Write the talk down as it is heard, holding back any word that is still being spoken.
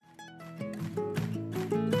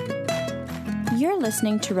You're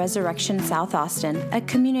listening to Resurrection South Austin, a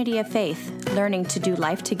community of faith, learning to do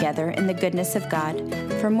life together in the goodness of God.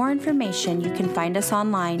 For more information, you can find us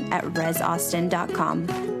online at resaustin.com.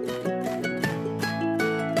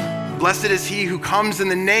 Blessed is he who comes in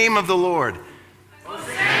the name of the Lord.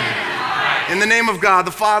 In the name of God,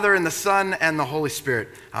 the Father, and the Son, and the Holy Spirit.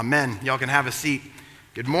 Amen. Y'all can have a seat.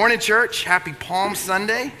 Good morning, church. Happy Palm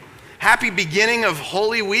Sunday. Happy beginning of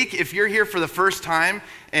Holy Week. If you're here for the first time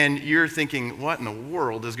and you're thinking, what in the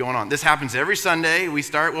world is going on? This happens every Sunday. We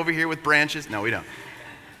start over here with branches. No, we don't.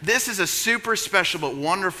 This is a super special but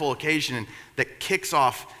wonderful occasion that kicks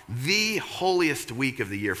off the holiest week of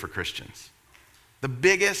the year for Christians. The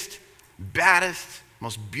biggest, baddest,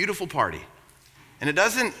 most beautiful party. And it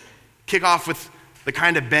doesn't kick off with the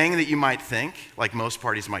kind of bang that you might think, like most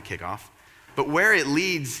parties might kick off. But where it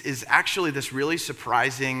leads is actually this really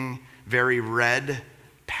surprising, very red,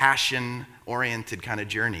 passion-oriented kind of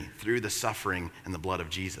journey through the suffering and the blood of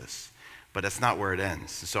Jesus. But that's not where it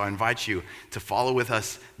ends. So I invite you to follow with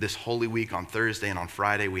us this Holy Week on Thursday, and on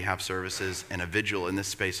Friday we have services and a vigil in this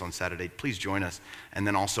space on Saturday. Please join us. And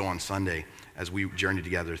then also on Sunday as we journey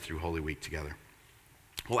together through Holy Week together.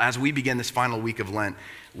 Well, as we begin this final week of Lent,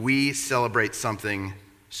 we celebrate something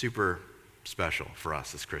super special for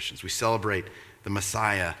us as Christians. We celebrate the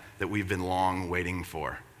Messiah that we've been long waiting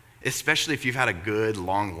for, especially if you've had a good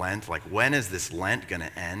long Lent, like when is this Lent going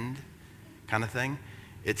to end kind of thing.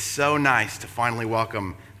 It's so nice to finally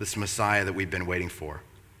welcome this Messiah that we've been waiting for.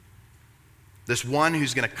 This one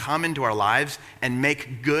who's going to come into our lives and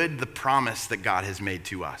make good the promise that God has made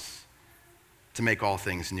to us. To make all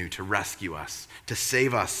things new, to rescue us, to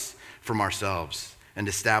save us from ourselves, and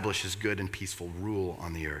establish his good and peaceful rule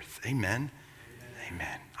on the earth. Amen?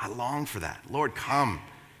 Amen. I long for that. Lord, come.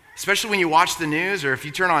 Especially when you watch the news, or if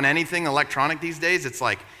you turn on anything electronic these days, it's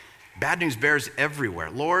like bad news bears everywhere.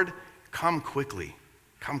 Lord, come quickly.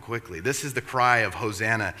 Come quickly. This is the cry of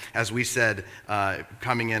Hosanna, as we said,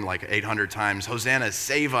 coming in like 800 times. Hosanna,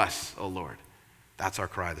 save us, O Lord. That's our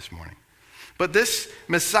cry this morning. But this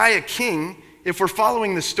Messiah King, if we're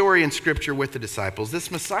following the story in Scripture with the disciples, this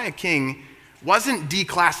Messiah King wasn't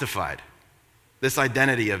declassified, this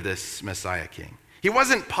identity of this Messiah King. He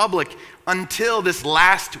wasn't public until this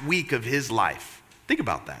last week of his life. Think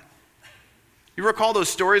about that. You recall those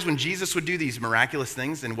stories when Jesus would do these miraculous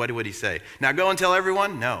things, and what would he say? Now go and tell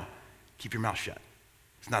everyone? No, keep your mouth shut.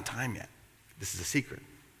 It's not time yet. This is a secret.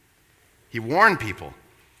 He warned people,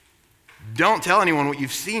 don't tell anyone what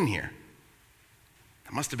you've seen here.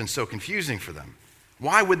 It must have been so confusing for them.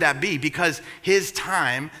 Why would that be? Because his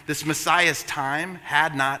time, this Messiah's time,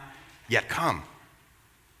 had not yet come.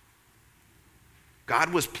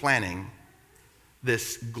 God was planning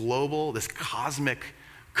this global, this cosmic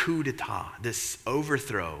coup d'etat, this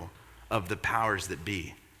overthrow of the powers that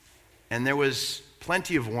be. And there was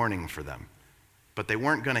plenty of warning for them, but they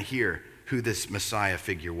weren't going to hear who this Messiah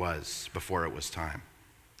figure was before it was time.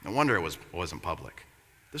 No wonder it wasn't public.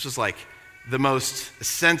 This was like the most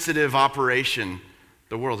sensitive operation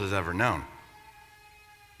the world has ever known.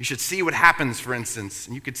 You should see what happens, for instance,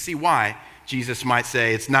 and you could see why Jesus might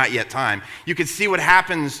say it's not yet time. You could see what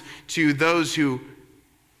happens to those who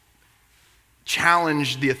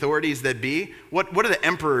challenge the authorities that be. What do the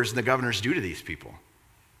emperors and the governors do to these people?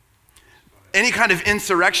 Any kind of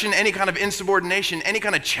insurrection, any kind of insubordination, any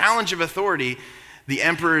kind of challenge of authority, the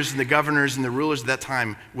emperors and the governors and the rulers at that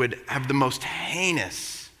time would have the most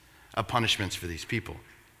heinous of punishments for these people.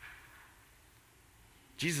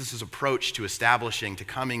 Jesus' approach to establishing, to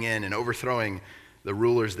coming in and overthrowing the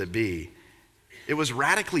rulers that be, it was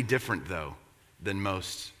radically different, though, than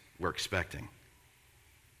most were expecting.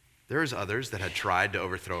 There's others that had tried to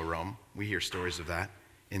overthrow Rome. We hear stories of that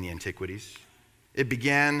in the antiquities. It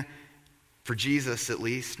began, for Jesus at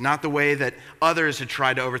least, not the way that others had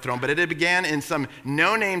tried to overthrow him, but it began in some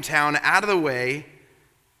no-name town out of the way.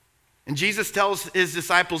 And Jesus tells his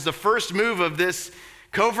disciples the first move of this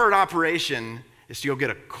covert operation is to go get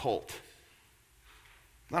a colt.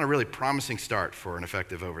 Not a really promising start for an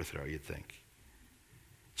effective overthrow, you'd think.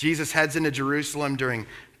 Jesus heads into Jerusalem during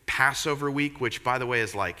Passover week, which, by the way,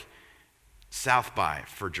 is like South by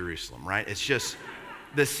for Jerusalem, right? It's just,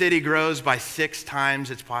 the city grows by 6 times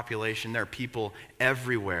its population. There are people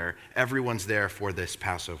everywhere. Everyone's there for this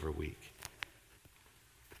Passover week.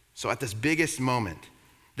 So at this biggest moment,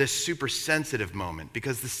 this super sensitive moment,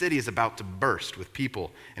 because the city is about to burst with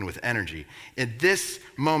people and with energy. In this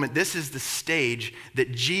moment, this is the stage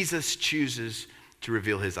that Jesus chooses to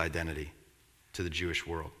reveal his identity to the Jewish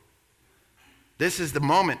world. This is the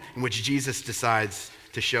moment in which Jesus decides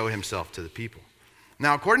to show himself to the people.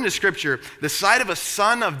 Now, according to Scripture, the sight of a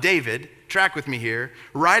son of David, track with me here,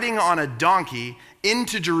 riding on a donkey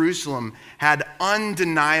into Jerusalem had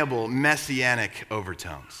undeniable messianic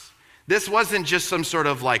overtones. This wasn't just some sort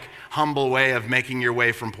of like humble way of making your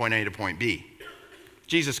way from point A to point B.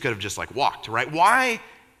 Jesus could have just like walked, right? Why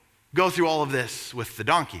go through all of this with the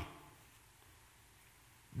donkey?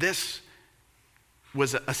 This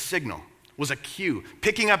was a signal, was a cue,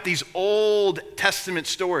 picking up these Old Testament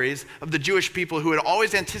stories of the Jewish people who had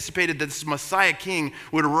always anticipated that this Messiah king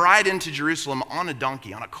would ride into Jerusalem on a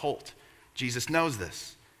donkey, on a colt. Jesus knows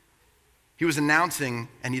this. He was announcing,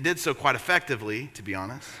 and he did so quite effectively, to be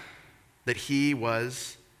honest, that he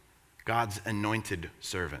was God's anointed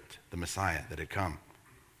servant, the Messiah that had come.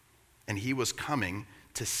 And he was coming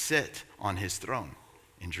to sit on his throne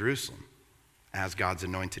in Jerusalem as God's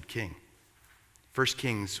anointed king. 1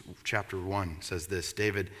 Kings chapter 1 says this.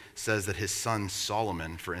 David says that his son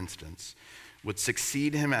Solomon, for instance, would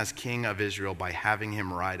succeed him as king of Israel by having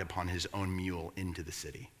him ride upon his own mule into the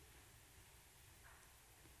city.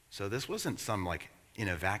 So this wasn't some like in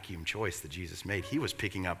a vacuum choice that Jesus made. He was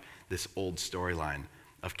picking up this old storyline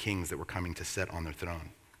of kings that were coming to sit on their throne.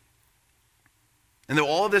 And though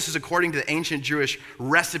all of this is according to the ancient Jewish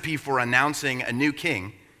recipe for announcing a new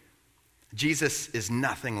king, Jesus is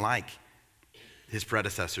nothing like his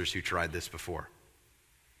predecessors who tried this before.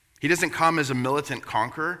 He doesn't come as a militant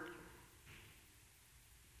conqueror.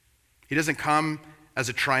 He doesn't come as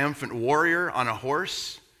a triumphant warrior on a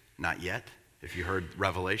horse. Not yet. If you heard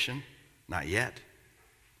Revelation, not yet.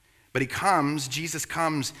 But Jesus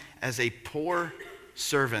comes as a poor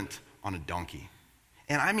servant on a donkey.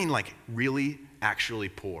 And I mean like really, actually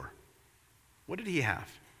poor. What did he have?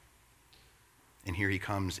 And here he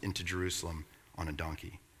comes into Jerusalem on a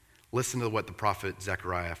donkey. Listen to what the prophet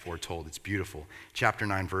Zechariah foretold. It's beautiful. Chapter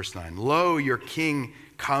 9, verse 9. Lo, your king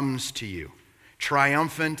comes to you.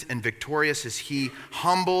 Triumphant and victorious is he,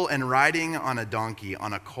 humble and riding on a donkey,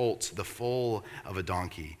 on a colt, the foal of a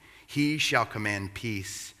donkey. He shall command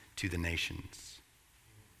peace to the nations.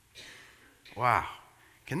 Wow.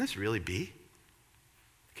 Can this really be?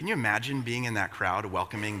 Can you imagine being in that crowd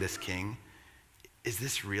welcoming this king? Is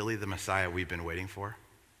this really the Messiah we've been waiting for?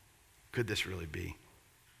 Could this really be?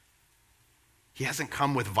 He hasn't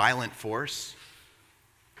come with violent force,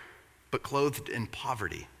 but clothed in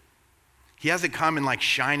poverty. He hasn't come in like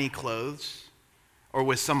shiny clothes or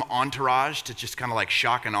with some entourage to just kind of like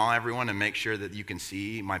shock and awe everyone and make sure that you can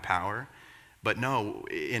see my power. But no,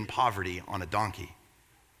 in poverty on a donkey.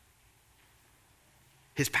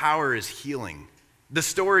 His power is healing. The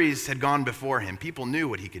stories had gone before him. People knew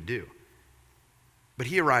what he could do. But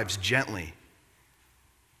he arrives gently,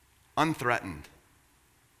 unthreatened,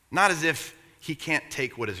 not as if he can't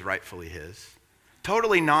take what is rightfully his,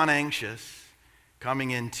 totally non-anxious,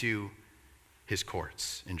 coming into his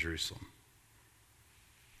courts in Jerusalem.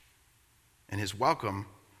 And his welcome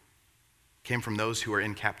came from those who are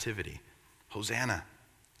in captivity. Hosanna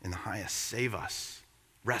in the highest, save us,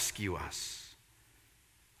 rescue us.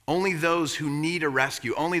 Only those who need a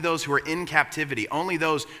rescue, only those who are in captivity, only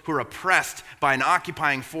those who are oppressed by an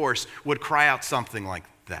occupying force would cry out something like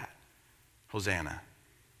that. Hosanna,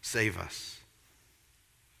 save us.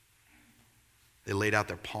 They laid out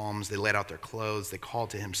their palms, they laid out their clothes, they called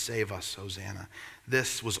to him, save us, Hosanna.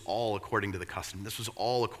 This was all according to the custom. This was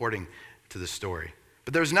all according to the story.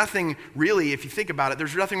 But there's nothing really, if you think about it,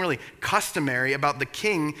 there's nothing really customary about the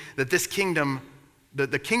king that this kingdom,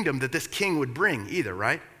 the kingdom that this king would bring either,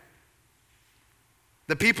 right?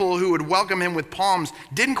 The people who would welcome him with palms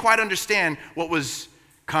didn't quite understand what was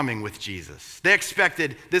coming with Jesus. They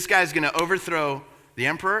expected this guy's going to overthrow the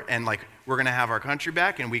emperor and like we're going to have our country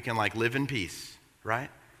back and we can like live in peace, right?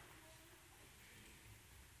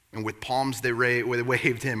 And with palms they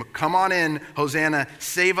waved him, come on in, Hosanna,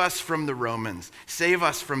 save us from the Romans, save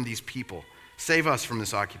us from these people, save us from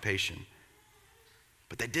this occupation.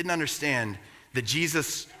 But they didn't understand that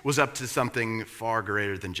Jesus was up to something far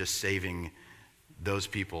greater than just saving those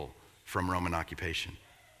people from Roman occupation.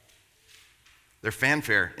 Their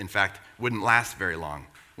fanfare, in fact, wouldn't last very long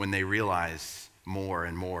when they realize more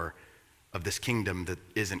and more of this kingdom that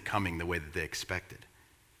isn't coming the way that they expected.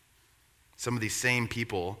 Some of these same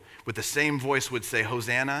people with the same voice would say,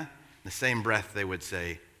 Hosanna. In the same breath, they would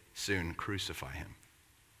say, soon crucify him.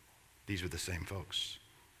 These were the same folks.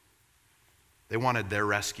 They wanted their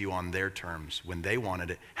rescue on their terms, when they wanted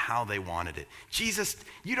it, how they wanted it. Jesus,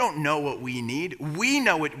 you don't know what we need. We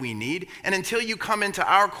know what we need. And until you come into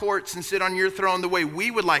our courts and sit on your throne the way we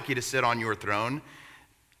would like you to sit on your throne,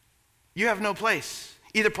 you have no place.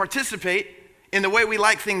 Either participate in the way we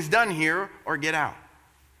like things done here or get out.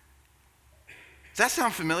 Does that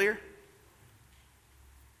sound familiar?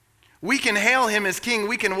 We can hail him as king.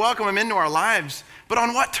 We can welcome him into our lives. But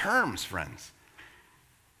on what terms, friends?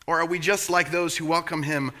 Or are we just like those who welcome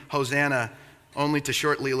him, Hosanna, only to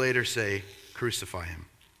shortly later say, crucify him?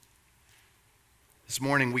 This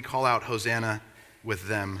morning we call out Hosanna with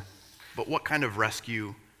them, but what kind of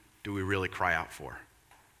rescue do we really cry out for?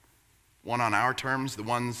 One on our terms, the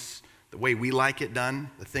way we like it done,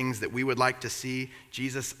 the things that we would like to see.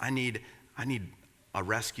 Jesus, I need a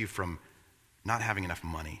rescue from not having enough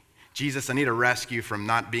money. Jesus, I need a rescue from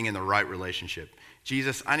not being in the right relationship.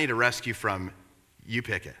 Jesus, I need a rescue from you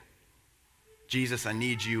pick it. Jesus, I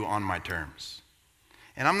need you on my terms.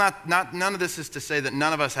 And I'm none of this is to say that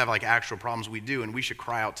none of us have like actual problems. We do, and we should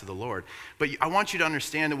cry out to the Lord. But I want you to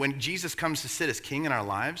understand that when Jesus comes to sit as king in our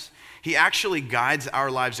lives, he actually guides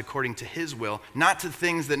our lives according to his will, not to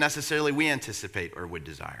things that necessarily we anticipate or would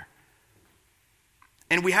desire.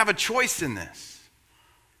 And we have a choice in this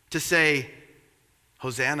to say,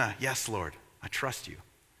 Hosanna, yes, Lord, I trust you.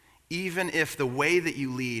 Even if the way that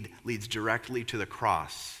you leads directly to the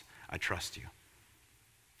cross, I trust you.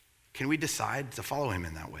 Can we decide to follow him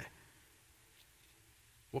in that way?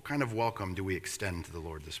 What kind of welcome do we extend to the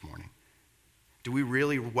Lord this morning? Do we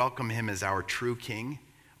really welcome him as our true king,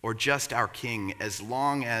 or just our king as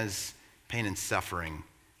long as pain and suffering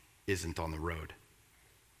isn't on the road?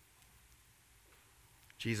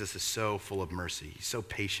 Jesus is so full of mercy. He's so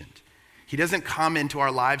patient. He doesn't come into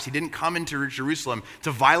our lives. He didn't come into Jerusalem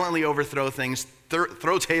to violently overthrow things,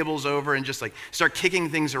 throw tables over, and just like start kicking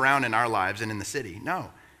things around in our lives and in the city. No.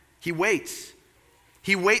 He waits.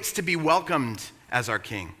 He waits to be welcomed as our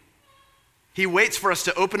king. He waits for us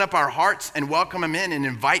to open up our hearts and welcome him in and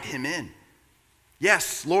invite him in.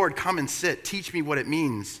 Yes, Lord, come and sit. Teach me what it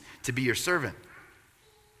means to be your servant.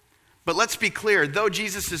 But let's be clear, though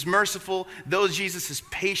Jesus is merciful, though Jesus is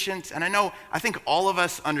patient, and I think all of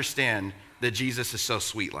us understand that Jesus is so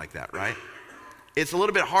sweet like that, right? It's a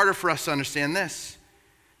little bit harder for us to understand this.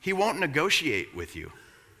 He won't negotiate with you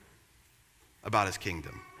about his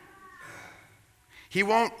kingdom. He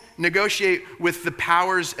won't negotiate with the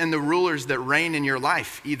powers and the rulers that reign in your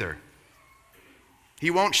life either. He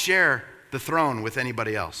won't share the throne with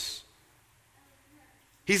anybody else.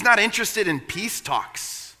 He's not interested in peace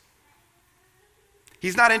talks.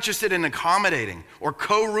 He's not interested in accommodating or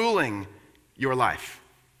co-ruling your life.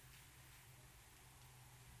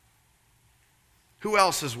 Who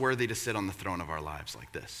else is worthy to sit on the throne of our lives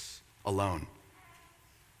like this, alone?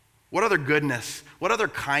 What other goodness, what other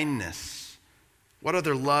kindness, what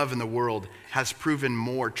other love in the world has proven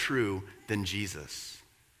more true than Jesus?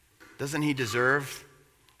 Doesn't he deserve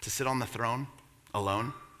to sit on the throne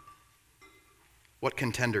alone? What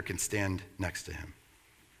contender can stand next to him?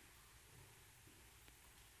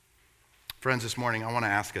 Friends, this morning I want to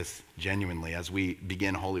ask us genuinely as we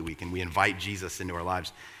begin Holy Week and we invite Jesus into our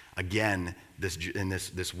lives again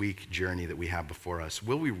this week journey that we have before us,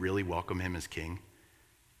 will we really welcome him as king?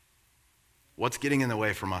 What's getting in the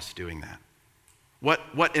way from us doing that?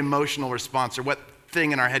 What emotional response or what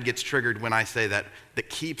thing in our head gets triggered when I say that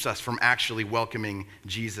keeps us from actually welcoming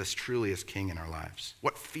Jesus truly as king in our lives?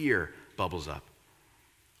 What fear bubbles up?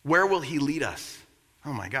 Where will he lead us?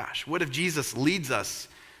 Oh my gosh, what if Jesus leads us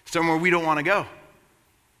somewhere we don't want to go?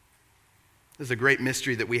 This is a great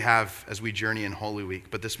mystery that we have as we journey in Holy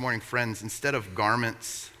Week. But this morning, friends, instead of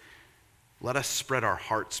garments, let us spread our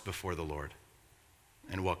hearts before the Lord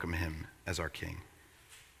and welcome him as our king.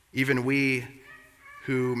 Even we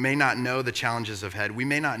who may not know the challenges ahead, we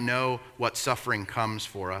may not know what suffering comes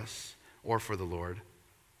for us or for the Lord.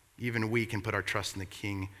 Even we can put our trust in the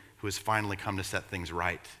King who has finally come to set things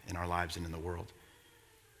right in our lives and in the world.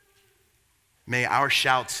 May our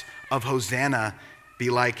shouts of Hosanna be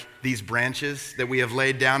like these branches that we have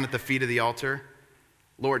laid down at the feet of the altar.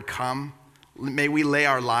 Lord, come. May we lay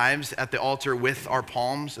our lives at the altar with our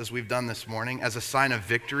palms, as we've done this morning, as a sign of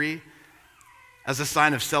victory, as a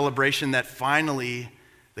sign of celebration that finally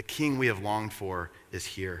the King we have longed for is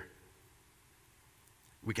here.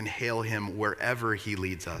 We can hail him wherever he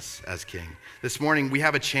leads us as King. This morning, we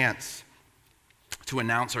have a chance to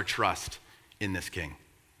announce our trust in this King.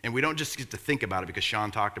 And we don't just get to think about it because Sean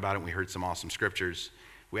talked about it and we heard some awesome scriptures.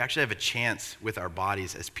 We actually have a chance with our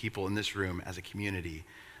bodies as people in this room, as a community,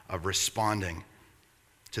 of responding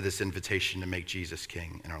to this invitation to make Jesus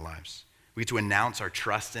King in our lives. We get to announce our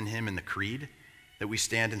trust in him in the creed that we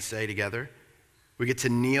stand and say together. We get to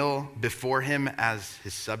kneel before him as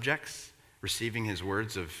his subjects, receiving his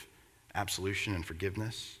words of absolution and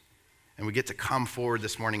forgiveness. And we get to come forward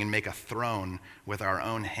this morning and make a throne with our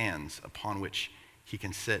own hands upon which he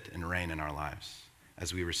can sit and reign in our lives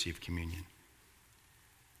as we receive communion.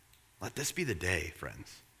 Let this be the day,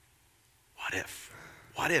 friends. What if?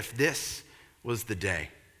 What if this was the day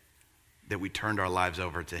that we turned our lives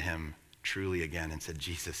over to him truly again and said,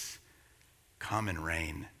 Jesus, come and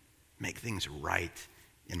reign. Make things right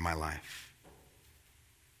in my life.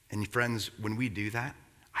 And friends, when we do that,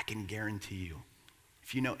 I can guarantee you,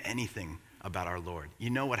 if you know anything about our Lord, you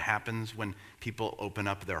know what happens when people open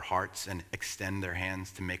up their hearts and extend their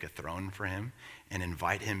hands to make a throne for him and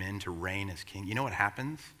invite him in to reign as king. You know what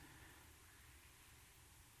happens?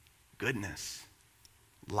 Goodness,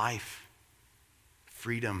 life,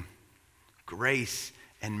 freedom, grace,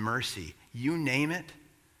 and mercy. You name it,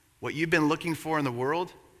 what you've been looking for in the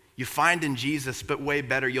world, you find in Jesus, but way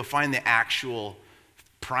better, you'll find the actual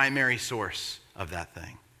primary source of that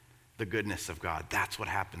thing, the goodness of God. That's what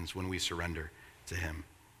happens when we surrender to him.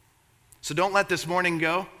 So don't let this morning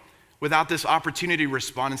go without this opportunity to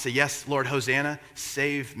respond and say, yes, Lord, Hosanna,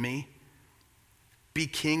 save me. Be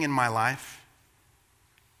king in my life.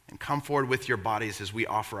 And come forward with your bodies as we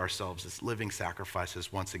offer ourselves as living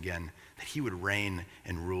sacrifices once again, that he would reign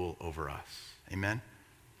and rule over us. Amen?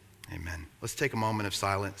 Amen. Let's take a moment of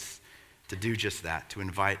silence to do just that, to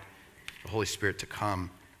invite the Holy Spirit to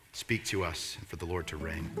come, speak to us, and for the Lord to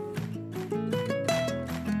reign.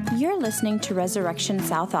 You're listening to Resurrection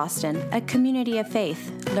South Austin, a community of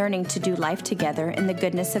faith, learning to do life together in the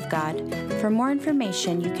goodness of God. For more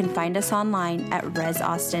information, you can find us online at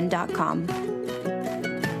resaustin.com.